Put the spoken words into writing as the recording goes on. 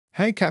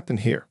Hey, Captain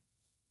here.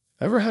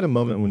 Ever had a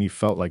moment when you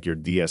felt like your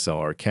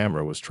DSLR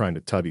camera was trying to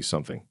tell you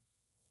something?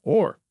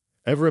 Or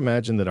ever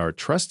imagined that our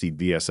trusty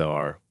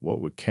DSLR,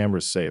 what would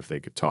cameras say if they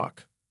could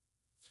talk?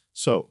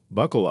 So,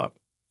 buckle up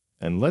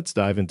and let's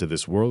dive into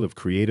this world of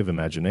creative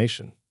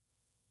imagination.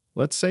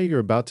 Let's say you're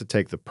about to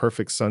take the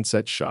perfect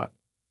sunset shot.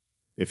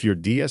 If your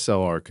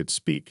DSLR could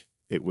speak,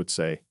 it would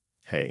say,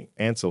 "Hey,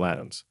 Ansel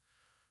Adams,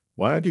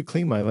 why don't you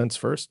clean my lens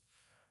first?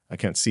 I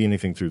can't see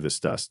anything through this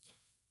dust."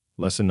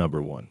 Lesson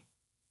number one.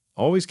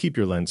 Always keep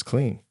your lens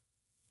clean.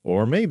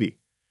 Or maybe,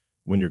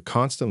 when you're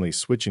constantly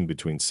switching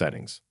between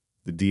settings,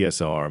 the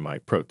DSLR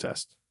might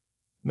protest.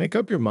 Make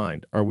up your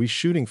mind, are we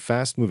shooting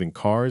fast-moving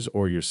cars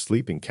or your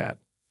sleeping cat?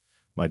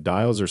 My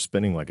dials are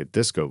spinning like a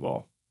disco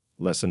ball.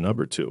 Lesson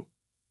number two.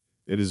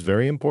 It is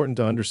very important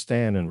to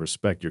understand and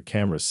respect your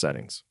camera's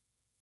settings.